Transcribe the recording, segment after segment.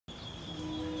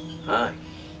Hi,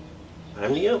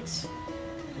 I'm Niels,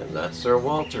 and that's Sir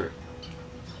Walter.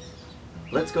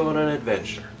 Let's go on an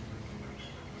adventure.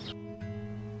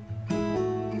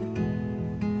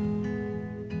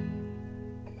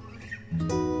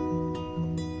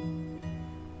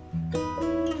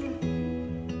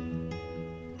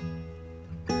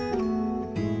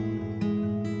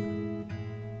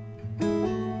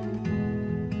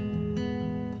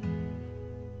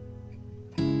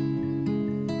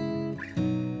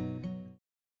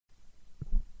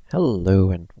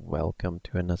 Hello and welcome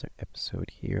to another episode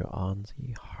here on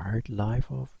the Hard Life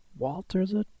of Walter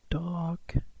the Dog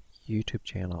YouTube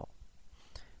channel.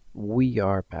 We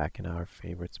are back in our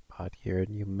favorite spot here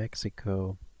in New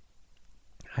Mexico,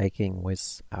 hiking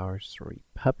with our 3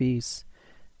 puppies.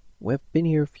 We've been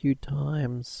here a few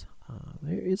times.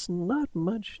 There is not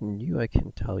much new I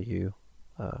can tell you.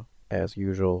 As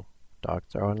usual,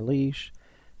 dogs are on leash.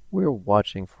 We're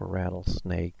watching for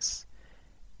rattlesnakes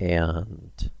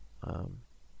and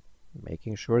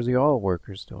making sure the oil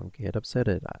workers don't get upset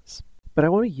at us. But I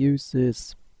want to use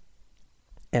this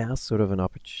as sort of an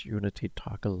opportunity to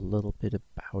talk a little bit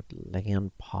about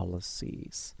land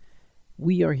policies.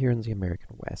 We are here in the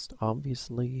American West,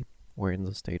 obviously. We're in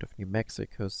the state of New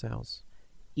Mexico,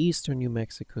 southeastern New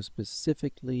Mexico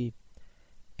specifically.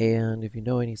 And if you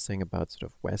know anything about sort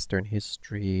of Western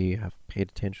history, have paid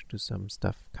attention to some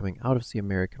stuff coming out of the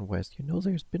American West, you know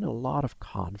there's been a lot of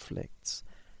conflicts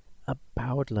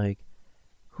about like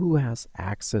who has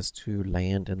access to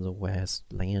land in the West,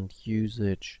 land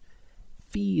usage,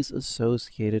 fees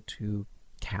associated to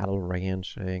cattle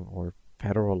ranching or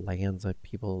federal lands that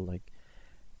people like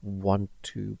want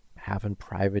to have in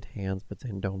private hands but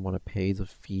then don't want to pay the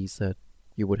fees that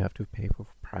you would have to pay for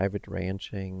private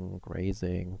ranching,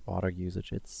 grazing, water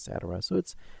usage, etc. So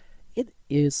it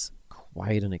is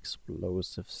quite an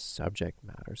explosive subject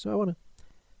matter. So I want to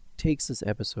take this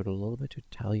episode a little bit to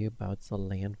tell you about the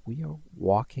land we are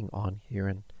walking on here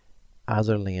and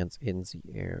other lands in the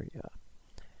area.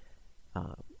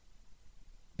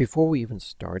 Before we even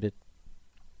started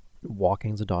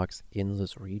walking the dogs in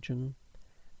this region,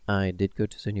 I did go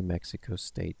to the New Mexico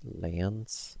State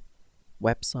Lands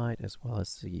website as well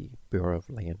as the Bureau of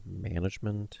Land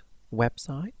Management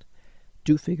website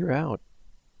to figure out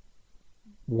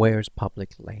where's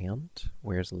public land,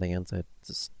 where's lands that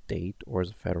the state or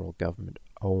the federal government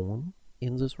own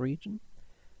in this region.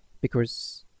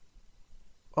 Because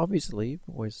obviously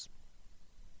with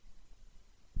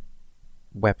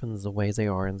weapons the way they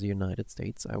are in the United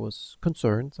States, I was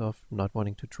concerned of not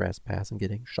wanting to trespass and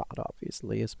getting shot,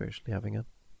 obviously, especially having a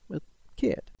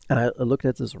kid. And I looked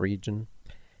at this region,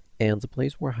 and the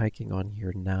place we're hiking on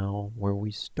here now, where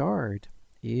we start,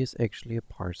 is actually a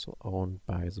parcel owned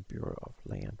by the Bureau of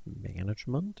Land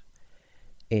Management.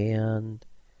 And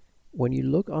when you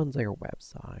look on their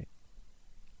website,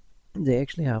 they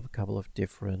actually have a couple of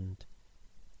different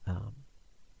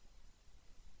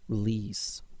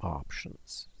lease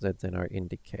options that then are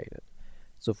indicated.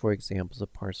 So for example, the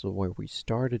parcel where we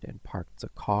started and parked the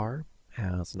car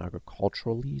has an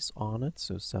agricultural lease on it,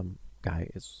 so some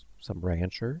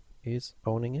rancher is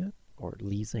owning it or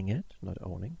leasing it, not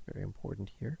owning, very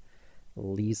important here,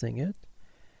 leasing it.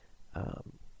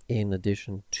 In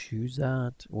addition to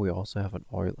that, we also have an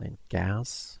oil and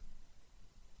gas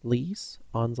lease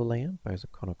on the land by the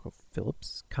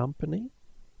ConocoPhillips company.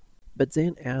 But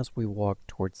then as we walk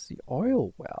towards the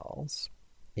oil wells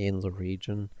in the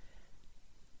region,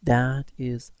 that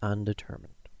is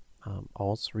undetermined.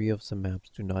 All 3 of the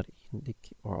maps do not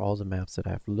indicate, or all the maps that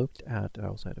I've looked at, I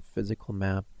also had a physical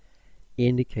map,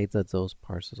 indicate that those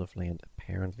parcels of land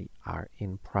apparently are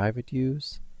in private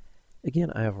use.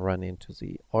 Again, I have run into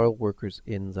the oil workers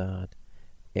in that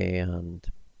and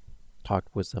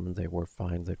talked with them, and they were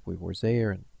fine that we were there.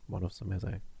 And one of them, as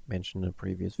I mentioned in a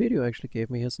previous video, actually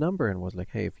gave me his number and was like,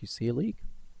 hey, if you see a leak,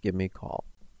 give me a call.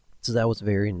 So that was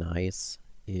very nice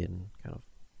in kind of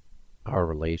our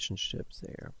relationships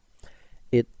there.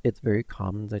 It's very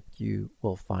common that you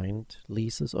will find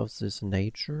leases of this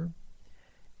nature,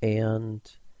 and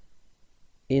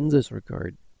in this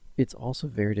regard, it's also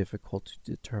very difficult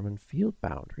to determine field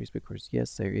boundaries because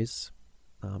yes, there is,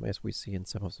 as we see in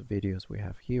some of the videos we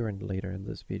have here and later in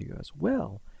this video as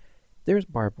well, there's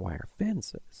barbed wire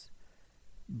fences,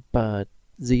 but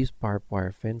these barbed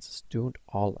wire fences don't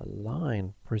all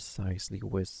align precisely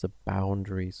with the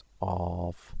boundaries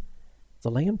of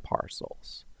the land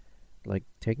parcels. Like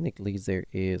technically there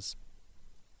is,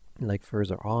 like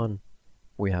further on,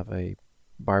 we have a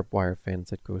barbed wire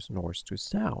fence that goes north to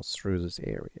south through this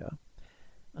area.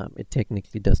 It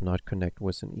technically does not connect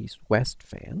with an east-west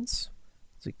fence.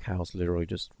 The cows literally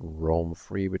just roam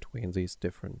free between these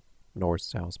different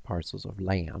north-south parcels of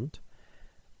land,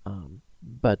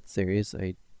 but there is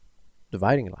a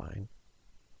dividing line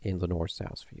in the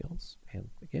north-south fields, and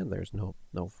again, there's no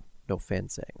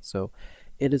fencing, so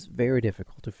it is very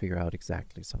difficult to figure out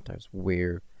exactly sometimes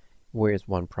where is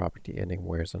one property ending,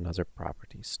 where's another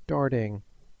property starting,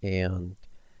 and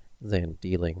then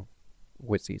dealing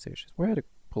with these issues. We had a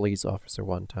police officer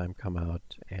one time come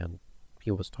out, and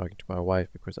he was talking to my wife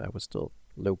because I was still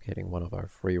locating one of our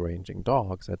free-ranging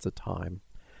dogs at the time,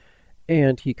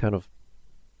 and he kind of,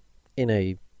 in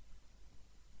a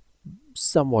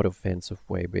somewhat offensive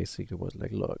way, basically was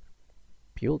like, look,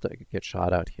 people get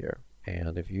shot out here,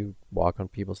 and if you walk on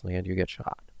people's land, you get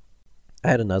shot. I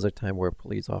had another time where a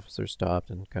police officer stopped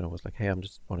and kind of was like, hey, I'm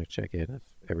just want to check in if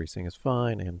everything is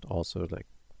fine, and also like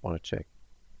want to check,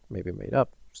 maybe made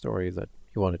up stories that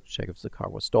he wanted to check if the car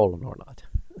was stolen or not.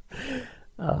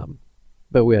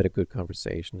 But we had a good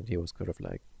conversation, and he was kind of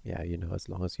like, yeah, as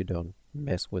long as you don't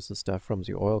mess with the stuff from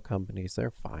the oil companies,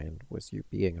 they're fine with you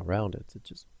being around it. It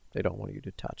just, they don't want you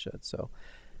to touch it. So,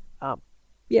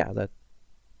 yeah,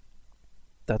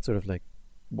 that's sort of like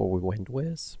what we went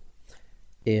with.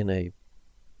 In a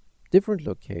different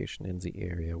location in the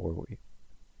area where we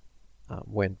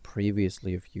went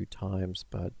previously a few times,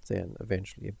 but then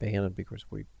eventually abandoned because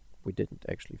we didn't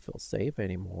actually feel safe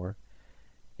anymore.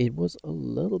 It was a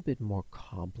little bit more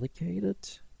complicated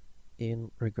in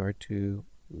regard to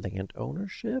land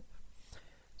ownership.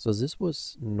 So this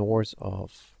was north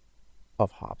of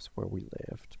Hobbs, where we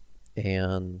lived,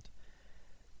 and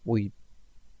we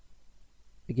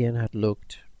again had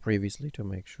looked previously to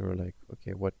make sure, like,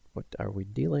 okay, what are we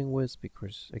dealing with?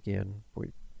 Because again,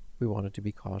 we wanted to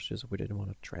be cautious. We didn't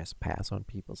want to trespass on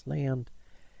people's land,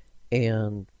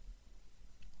 and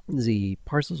the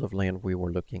parcels of land we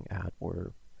were looking at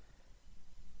were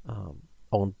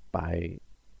owned by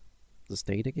the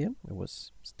state again. It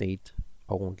was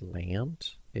state-owned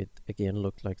land. It again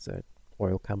looked like the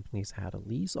oil companies had a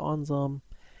lease on them.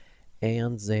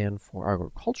 And then for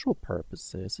agricultural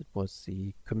purposes, it was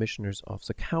the commissioners of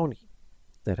the county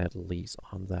that had a lease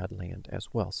on that land as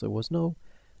well. So it was no,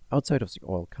 outside of the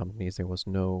oil companies, there was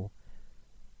no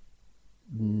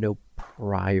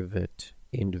private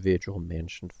individual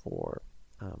mentioned for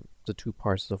the two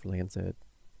parcels of land that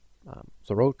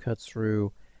the road cuts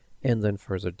through, and then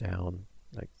further down,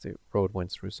 like the road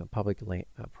went through some public land,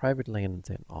 private land, and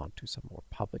then on to some more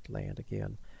public land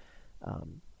again.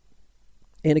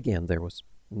 And again, there was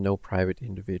no private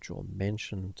individual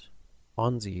mentioned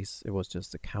on these. It was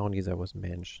just the county that was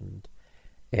mentioned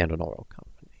and an oil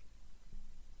company.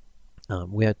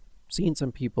 We had seen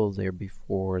some people there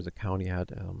before. The county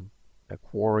had a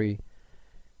quarry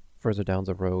further down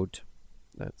the road.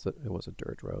 It was a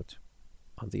dirt road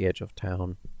on the edge of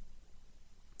town.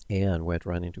 And we had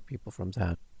run into people from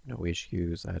that, no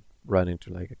issues. I had run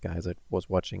into like a guy that was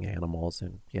watching animals,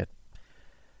 and he had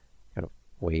kind of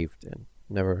waved, and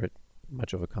never had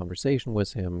much of a conversation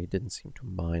with him. He didn't seem to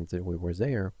mind that we were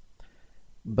there.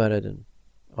 But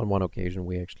on one occasion,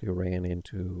 we actually ran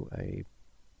into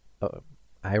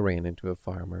I ran into a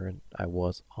farmer, and I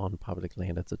was on public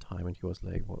land at the time, and he was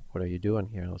like, what are you doing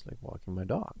here? And I was like, walking my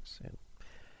dogs. And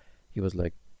he was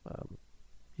like,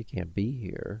 you can't be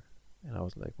here. And I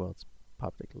was like, well, it's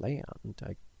public land.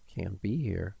 I can't be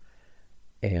here.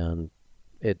 And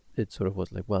it sort of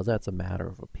was like, well, that's a matter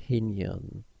of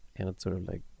opinion. And it's sort of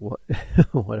like, what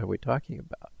what are we talking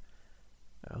about?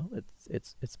 Well,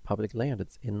 it's public land.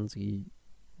 It's in the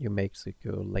New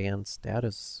Mexico land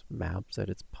status maps that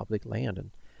it's public land, and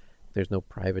there's no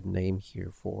private name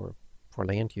here for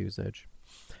land usage.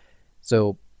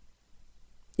 So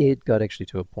it got actually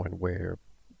to a point where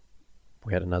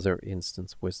we had another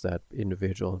instance with that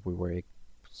individual, and we were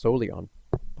solely on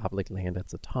public land at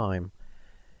the time,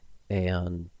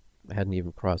 and hadn't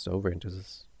even crossed over into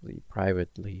the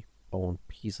privately owned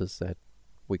pieces that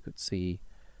we could see.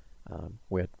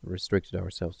 We had restricted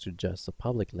ourselves to just the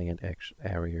public land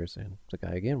areas, and the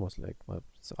guy again was like, well,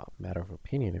 it's a matter of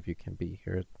opinion if you can be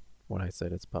here, when I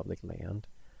said it's public land.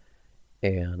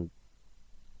 And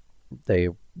they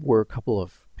were a couple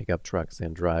of pickup trucks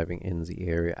then driving in the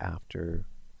area after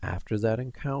that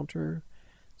encounter.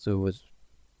 So it was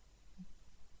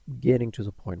getting to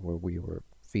the point where we were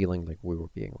feeling like we were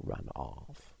being run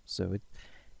off. So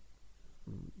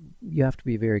you have to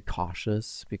be very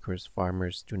cautious, because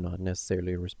farmers do not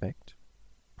necessarily respect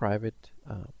private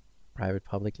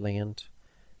public land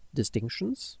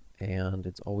distinctions, and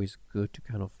it's always good to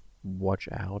kind of watch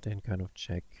out and kind of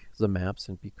check the maps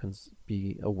and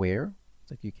be aware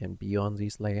that you can be on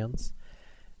these lands.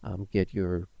 Get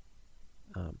your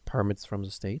permits from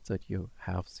the state that you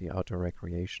have the outdoor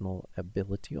recreational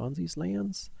ability on these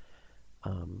lands.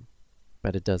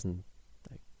 But it doesn't,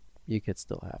 like, you could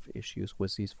still have issues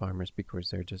with these farmers because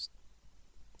they're just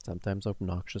sometimes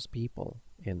obnoxious people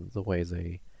in the way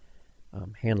they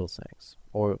handle things.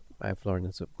 Or I've learned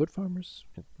it's good farmers,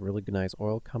 really nice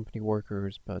oil company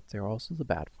workers, but they're also the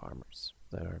bad farmers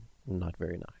that are not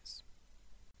very nice.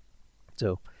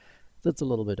 So that's a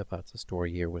little bit about the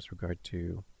story here with regard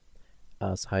to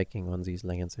us hiking on these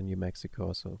lands in New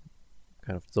Mexico. So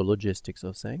kind of the logistics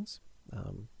of things.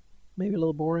 Maybe a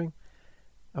little boring.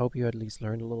 I hope you at least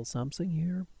learned a little something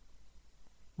here.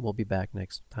 We'll be back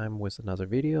next time with another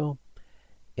video,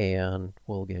 and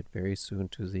we'll get very soon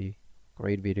to the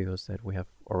great videos that we have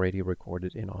already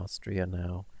recorded in Austria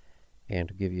now, and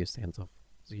to give you a sense of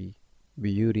the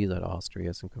beauty that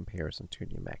Austria is in comparison to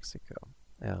New Mexico.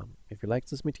 If you like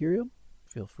this material,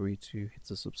 feel free to hit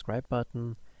the subscribe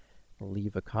button,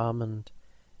 leave a comment,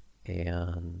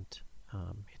 and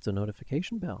hit the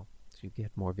notification bell to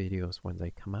get more videos when they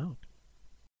come out.